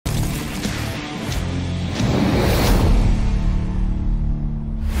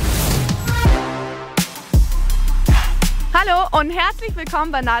Hallo und herzlich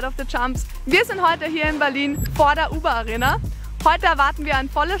willkommen bei Night of the Jumps. Wir sind heute hier in Berlin vor der Uber Arena. Heute erwarten wir ein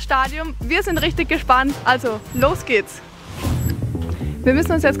volles Stadion. Wir sind richtig gespannt, also los geht's. Wir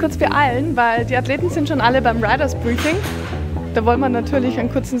müssen uns jetzt kurz beeilen, weil die Athleten sind schon alle beim Riders Briefing. Da wollen wir natürlich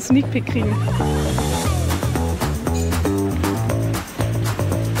einen kurzen Sneak Peek kriegen.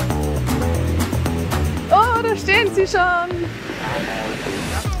 Oh, da stehen sie schon!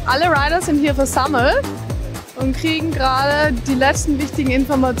 Alle Rider sind hier versammelt und kriegen gerade die letzten wichtigen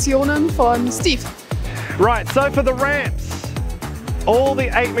Informationen von Steve. Right, so for the ramps, all the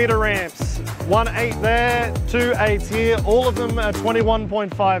 8-meter ramps, 1 8 there, 2 8s here, all of them are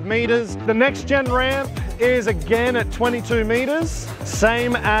 21.5 meters. The next gen ramp is again at 22 meters,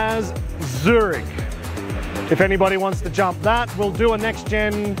 same as Zurich. If anybody wants to jump that, we'll do a next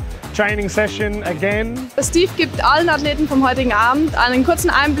gen training session again. Steve gibt allen Athleten vom heutigen Abend einen kurzen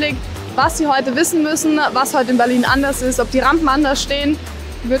Einblick, was sie heute wissen müssen, was heute in Berlin anders ist, ob die Rampen anders stehen.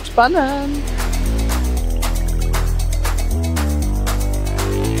 Wird spannend.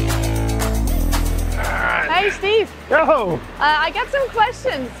 Hey Steve. Yo! I got some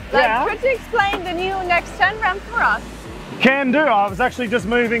questions. Yeah. Could you explain the new next gen ramp for us? Can do. I was actually just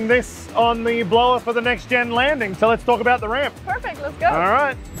moving this on the blower for the next gen landing, so let's talk about the ramp. Perfect, let's go. All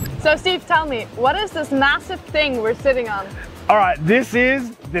right. So Steve, tell me, what is this massive thing we're sitting on? All right, this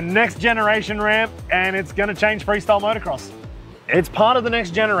is the next generation ramp and it's gonna change freestyle motocross. It's part of the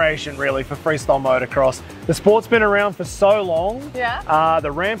next generation really for freestyle motocross. The sport's been around for so long. Yeah.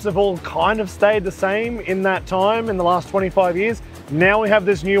 The ramps have all kind of stayed the same in that time, in the last 25 years. Now we have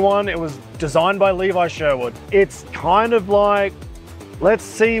this new one. It was designed by Levi Sherwood. It's kind of like, let's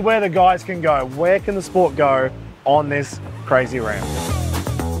see where the guys can go. Where can the sport go on this crazy ramp?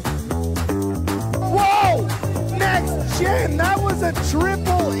 Whoa! Next gen! That was a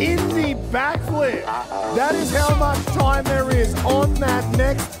triple Indy backflip. That is how much time there is on that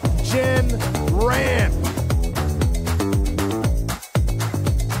next gen ramp.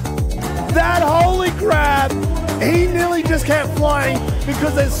 That holy crap! He nearly just kept flying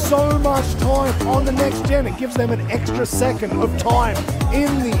because there's so much time on the next gen. It gives them an extra second of time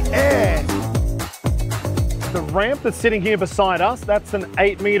in the air. The ramp that's sitting here beside us, that's an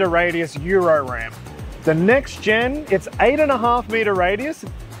 8-meter radius Euro ramp. The next gen, it's 8.5 meter radius.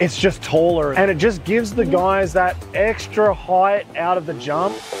 It's just taller and it just gives the guys that extra height out of the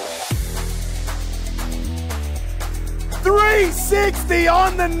jump. 360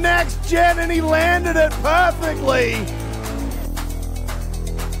 on the next gen and he landed it perfectly.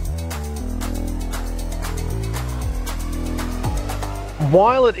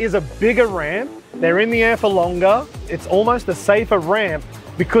 While it is a bigger ramp, they're in the air for longer. It's almost a safer ramp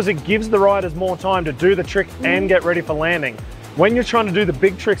because it gives the riders more time to do the trick and get ready for landing. When you're trying to do the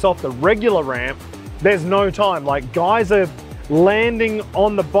big tricks off the regular ramp, there's no time. Like guys are landing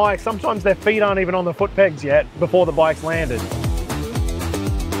on the bike. Sometimes their feet aren't even on the foot pegs yet before the bike's landed.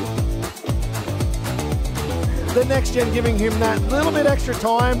 The next gen giving him that little bit extra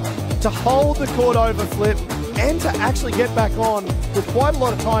time to hold the cord over flip and to actually get back on with quite a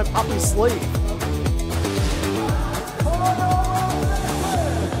lot of time up his sleeve.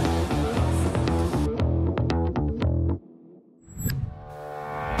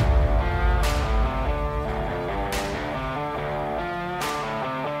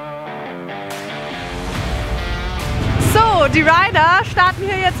 So, die Rider starten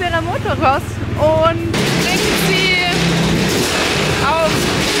hier jetzt ihre Motocross und bringen sie auf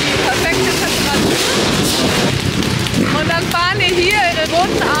die perfekte Temperatur. Und dann fahren die hier ihre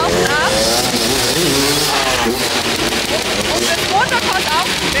Runden auf und ab, um das Motocross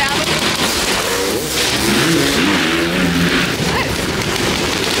aufzuwärmen.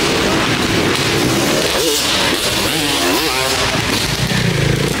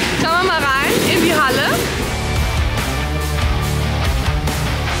 Schauen wir mal rein in die Halle.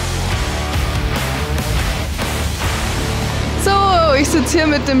 So, ich sitze hier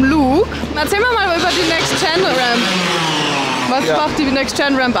mit dem Luke. Erzähl mir mal über die Next Gen Ramp. Was macht die Next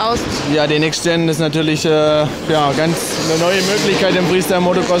Gen Ramp aus? Ja, die Next Gen ist natürlich ja, ganz eine neue Möglichkeit im Freestyle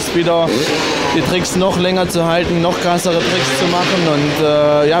Motocross wieder die Tricks noch länger zu halten, noch krassere Tricks zu machen und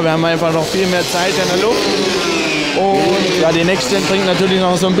ja, wir haben einfach noch viel mehr Zeit in der Luft. Und ja, die Next Gen bringt natürlich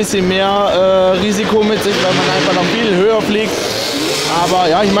noch so ein bisschen mehr Risiko mit sich, weil man einfach noch viel höher fliegt. Aber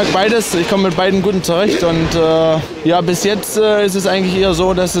ja, ich mag beides, ich komme mit beiden gut zurecht und ja, bis jetzt ist es eigentlich eher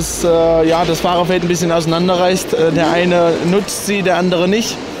so, dass es ja, das Fahrerfeld ein bisschen auseinanderreißt. Der eine nutzt sie, der andere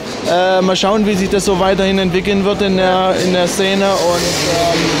nicht. Mal schauen, wie sich das so weiterhin entwickeln wird in der Szene und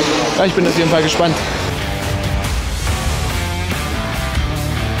ja, ich bin auf jeden Fall gespannt.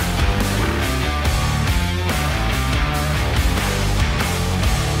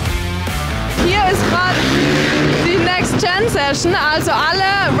 Session, also alle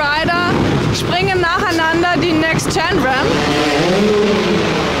Rider springen nacheinander die Next Gen Ramp.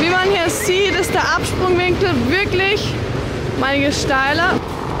 Wie man hier sieht, ist der Absprungwinkel wirklich um einiges steiler.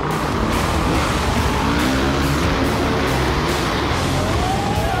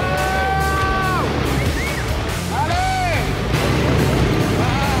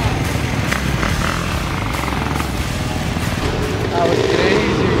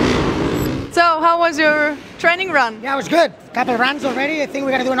 So, how was your training run? Yeah, it was good. Couple runs already. I think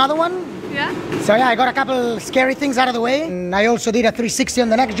we gotta do another one. Yeah? So yeah, I got a couple scary things out of the way. And I also did a 360 on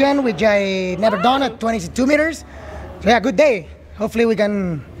the next gen, which I never done at 22 meters. So yeah, good day. Hopefully we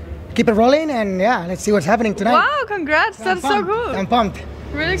can keep it rolling and yeah, let's see what's happening tonight. Wow, congrats, that's so cool. I'm pumped.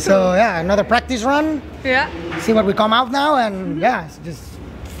 Really cool. So yeah, another practice run. Yeah. See what we come out now and yeah, just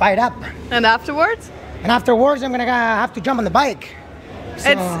fight up. And afterwards? And afterwards I'm gonna have to jump on the bike. So,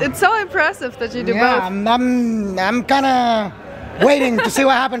 It's so impressive that you do yeah, both. I'm kind of waiting to see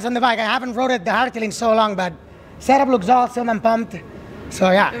what happens on the bike. I haven't rode it the hardtail in so long, but setup looks awesome. I'm pumped. So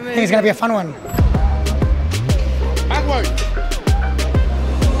yeah, I think it's gonna be a fun one.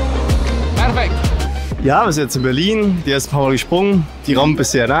 Perfekt. Ja, wir sind jetzt in Berlin. Die erste paar Mal gesprungen. Die Rampe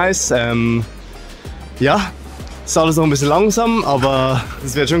ist sehr nice. Ja, ist alles noch ein bisschen langsam, aber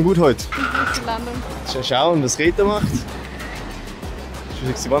es wird schon gut heute. Schon schauen, was Rita macht.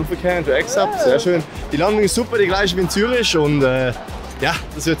 360-Wandverkehr und X-Up, sehr schön. Die Landung ist super, die gleiche wie in Zürich und ja,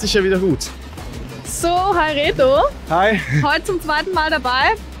 das wird sicher wieder gut. So, hi Reto. Hi. Heute zum zweiten Mal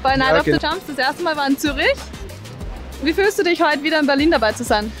dabei bei Night of the Jumps. Das erste Mal war in Zürich. Wie fühlst du dich heute wieder in Berlin dabei zu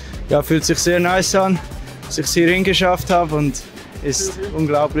sein? Ja, fühlt sich sehr nice an, dass ich es hier hingeschafft habe und ist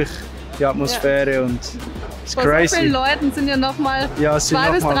unglaublich die Atmosphäre und ist Vor crazy. so vielen Leuten sind ja nochmal zwei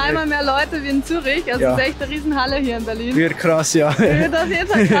bis dreimal mehr Leute wie in Zürich. Also es ist echt eine Riesenhalle hier in Berlin. Wird krass, ja. Wird auf jeden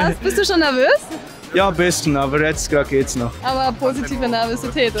Fall krass. Bist du schon nervös? Ja, ein bisschen, aber jetzt gerade geht's noch. Aber positive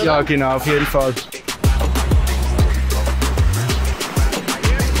Nervosität, oder? Ja, genau, auf jeden Fall.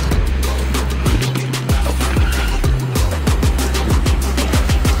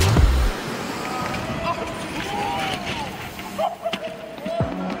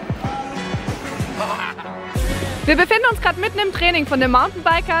 Wir befinden uns gerade mitten im Training von den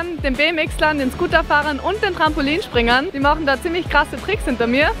Mountainbikern, den BMX-Lern, den Scooterfahrern und den Trampolinspringern. Die machen da ziemlich krasse Tricks hinter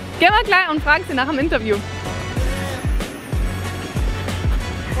mir. Gehen wir gleich und fragen sie nach dem Interview.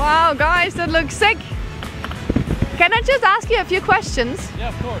 Wow, guys, that looks sick. Can I just ask you a few questions? Yeah,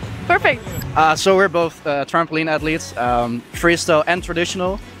 of course. Perfect. So we're both trampoline athletes, freestyle and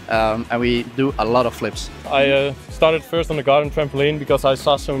traditional, and we do a lot of flips. I started first on the garden trampoline because I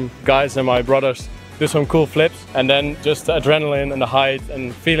saw some guys and my brothers do some cool flips, and then just the adrenaline and the height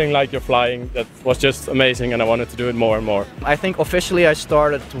and feeling like you're flying, that was just amazing, and I wanted to do it more and more. I think officially I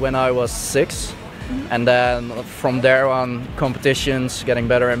started when I was 6, and then from there on competitions getting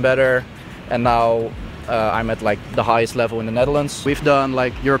better and better, and now I'm at like the highest level in the Netherlands. We've done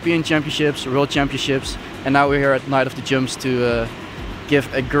like European Championships, World Championships, and now we're here at Night of the Jumps to give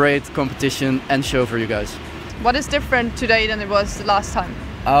a great competition and show for you guys. What is different today than it was the last time?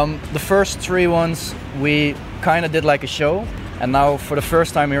 The first 3 ones we kind of did like a show, and now for the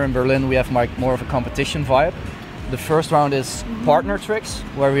first time here in Berlin we have like more of a competition vibe. The first round is partner tricks,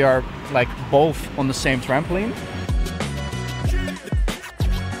 where we are like both on the same trampoline.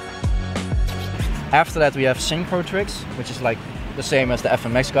 After that we have synchro tricks, which is like the same as the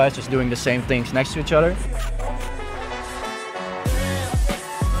FMX guys, just doing the same things next to each other.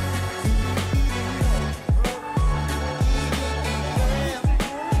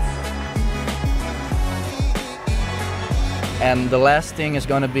 And the last thing is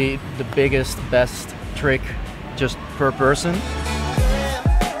gonna be the biggest, best trick just per person.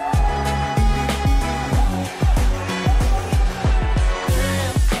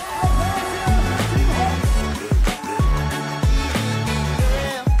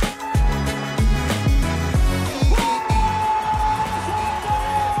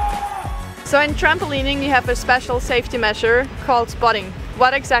 So in trampolining you have a special safety measure called spotting.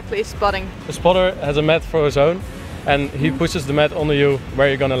 What exactly is spotting? The spotter has a mat for his own, and he pushes the mat onto you where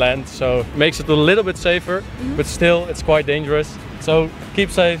you're gonna land, so makes it a little bit safer, but still it's quite dangerous. So keep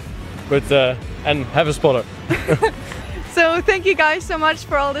safe, but and have a spotter. So thank you guys so much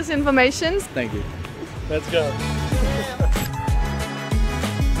for all this information. Thank you. Let's go.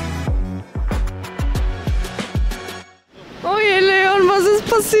 Oh je, Leon, was ist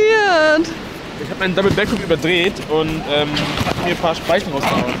passiert? Ich habe meinen Double Backflip überdreht und hat mir ein paar Speichen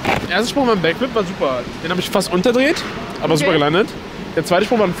rausgehauen. Der erste Sprung beim Backflip war super. Den habe ich fast unterdreht, aber super gelandet. Der zweite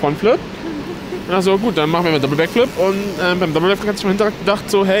Sprung war ein Frontflip. Und dann so, gut, dann machen wir mal Double Backflip. Und beim Double Backflip hat sich mein Hinterrad gedacht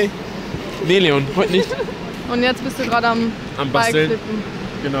so, hey, nee Leon, heute nicht. Und jetzt bist du gerade am Basteln. Bikeflippen.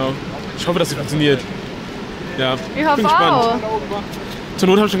 Genau. Ich hoffe, dass es funktioniert. Ja. Ich hoffe bin gespannt. auch. Zur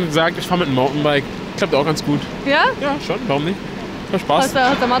Not habe ich schon gesagt, ich fahre mit einem Mountainbike. Klappt auch ganz gut. Ja? Ja, schon. Warum nicht? Hat Spaß. Hast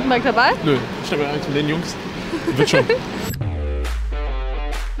du ein Mountainbike dabei? Nö, ich schnappe mir eins von den Jungs. Wird schon.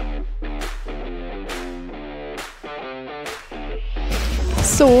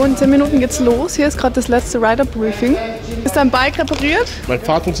 So, in 10 Minuten geht's los. Hier ist gerade das letzte Rider-Briefing. Ist dein Bike repariert? Mein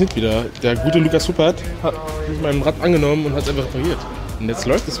Fahrrad funktioniert wieder. Der gute Lukas Huppert hat mich meinem Rad angenommen und hat es einfach repariert. Und jetzt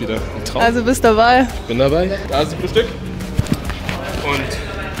läuft es wieder. Ein Traum. Also bist dabei. Ich bin dabei. Da ist ein Stück. Und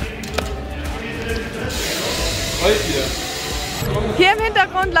heute wieder. Hier im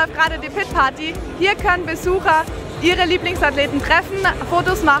Hintergrund läuft gerade die Pit-Party. Hier können Besucher ihre Lieblingsathleten treffen,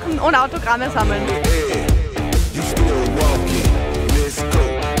 Fotos machen und Autogramme sammeln.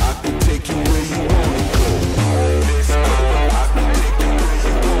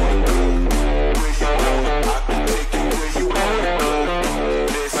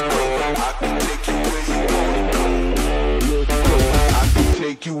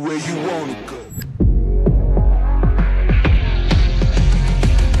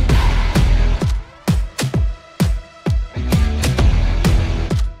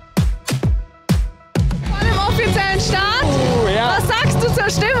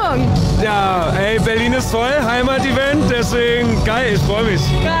 Stimmung? Ja, ey, Berlin ist voll, Heimat-Event, deswegen geil, ich freue mich.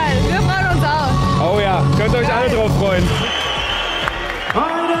 Geil, wir freuen uns auch. Oh ja, könnt ihr euch alle drauf freuen.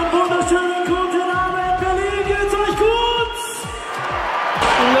 Einen wunderschönen guten Abend, Berlin, geht's euch gut?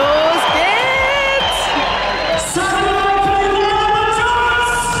 Los geht's! So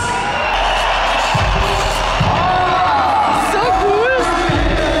cool!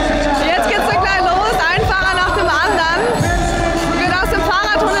 Jetzt geht's so gleich los, ein Fahrer nach dem anderen. Wird aus dem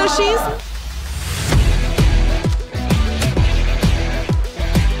Fahrradtunnel schießen.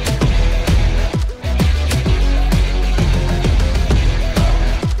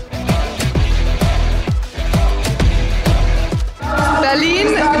 Berlin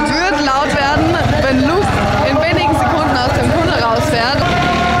wird laut werden, wenn Luke in wenigen Sekunden aus dem Tunnel rausfährt.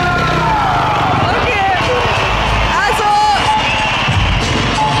 Okay, also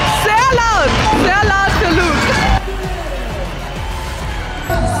sehr laut für Luke.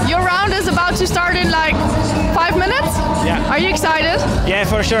 Your round is about to start in like 5 minutes? Yeah. Are you excited? Yeah,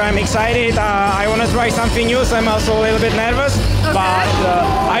 for sure, I'm excited. I want to try something new, so I'm also a little bit nervous. Okay. But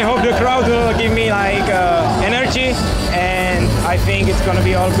I hope the crowd will give me like energy, and I think it's gonna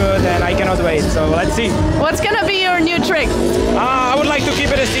be all good, and I cannot wait. So let's see. What's gonna be your new trick? I would like to keep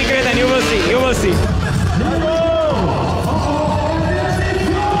it a secret, and you will see. You will see.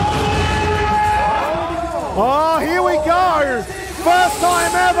 Oh, here we go. First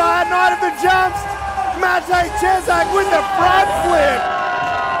time ever at Night of the Jumps. Matej Cezak with the front flip.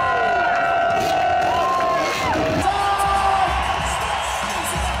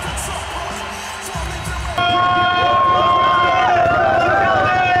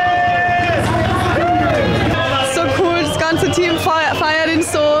 So cool, das ganze Team feiert ihn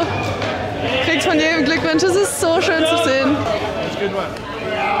so. Kriegt von jedem Glückwunsch, es ist so schön zu sehen.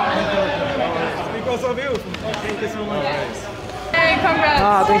 Because of you. Thank you so much. Hey,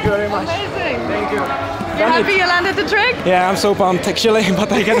 congrats. Thank you very much. Amazing. Thank you. You're happy you landed the trick? Yeah, I'm so pumped actually,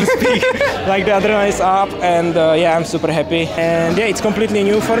 but I can't speak. Like the adrenaline is up, and yeah, I'm super happy. And yeah, it's completely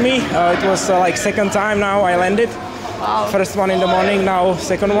new for me. It was like second time now I landed. Wow. First one in the morning, now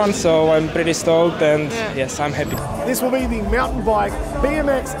second one, so I'm pretty stoked, and yes, I'm happy. This will be the mountain bike,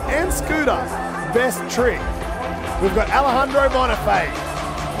 BMX and scooter best trick. We've got Alejandro Bonifay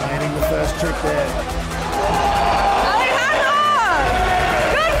landing the first trick there.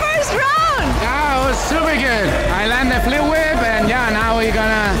 Yeah, it was super good. I landed a flip whip, and yeah, now we're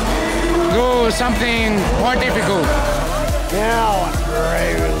gonna do something more difficult. Now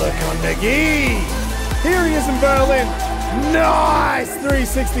Andreu Lacondeguy. Here he is in Berlin. Nice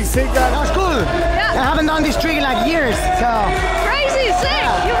 360 seat guard. That was cool. Yeah. I haven't done this trick in like years, so. Crazy, sick,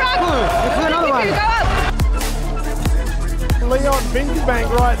 Yeah. you rock. Cool. Let's do another one. Go up. Leon Binkerbank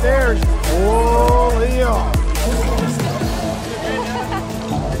right there. Oh, Leon.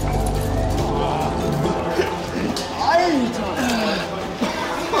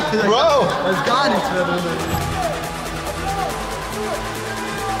 Bro, das ist gar nichts mehr drin.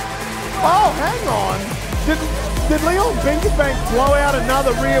 Oh, hang on. Did Leon Binkerbank blow out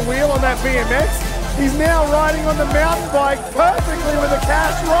another rear wheel on that BMX? He's now riding on the mountain bike perfectly with a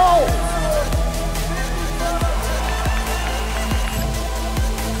cash roll.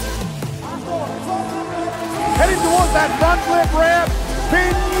 Heading towards that front flip ramp.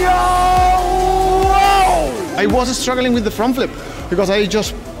 Pino! Whoa! I was struggling with the front flip because I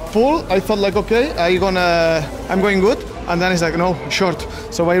just full, I thought like, okay, I'm going good. And then it's like, no, short.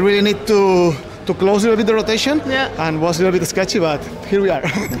 So I really need to close a little bit the rotation. Yeah. And was a little bit sketchy, but here we are.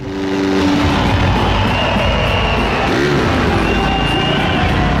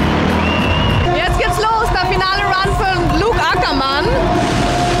 Jetzt geht's los, der finale Run von Luke Ackermann.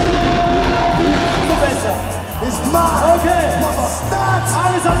 Okay,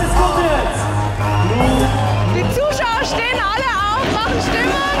 alles gut jetzt. Die Zuschauer stehen alle auf, machen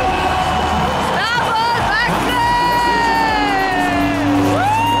Stimmung. Jawohl,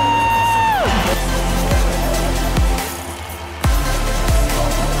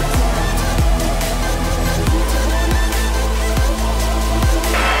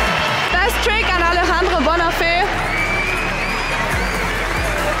 Best Trick an Alejandro Bonafé.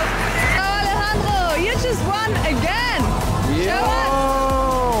 Alejandro, you just won again. Show us.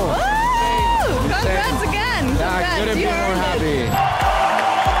 Woo! Congrats again. Couldn't be more happy.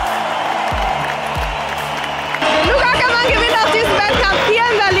 Luke Ackermann gewinnt auch diesen Wettkampf hier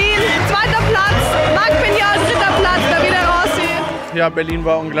in Berlin. Zweiter Platz, Marc Pignol, dritter Platz, David Rossi. Ja, Berlin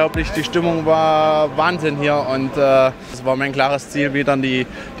war unglaublich, die Stimmung war Wahnsinn hier und es war mein klares Ziel, wieder die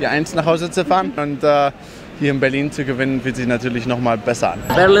 1 nach Hause zu fahren und hier in Berlin zu gewinnen, fühlt sich natürlich noch mal besser an.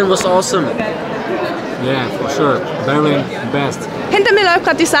 Berlin was awesome. Yeah, for sure. Berlin, best. Hinter mir läuft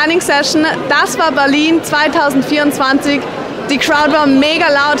gerade die Signing-Session. Das war Berlin 2024. Die Crowd war mega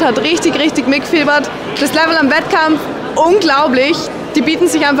laut, hat richtig mitgefiebert. Das Level am Wettkampf, unglaublich. Die bieten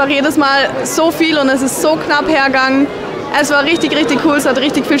sich einfach jedes Mal so viel und es ist so knapp hergegangen. Es war richtig cool, es hat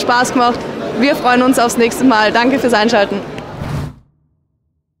richtig viel Spaß gemacht. Wir freuen uns aufs nächste Mal. Danke fürs Einschalten.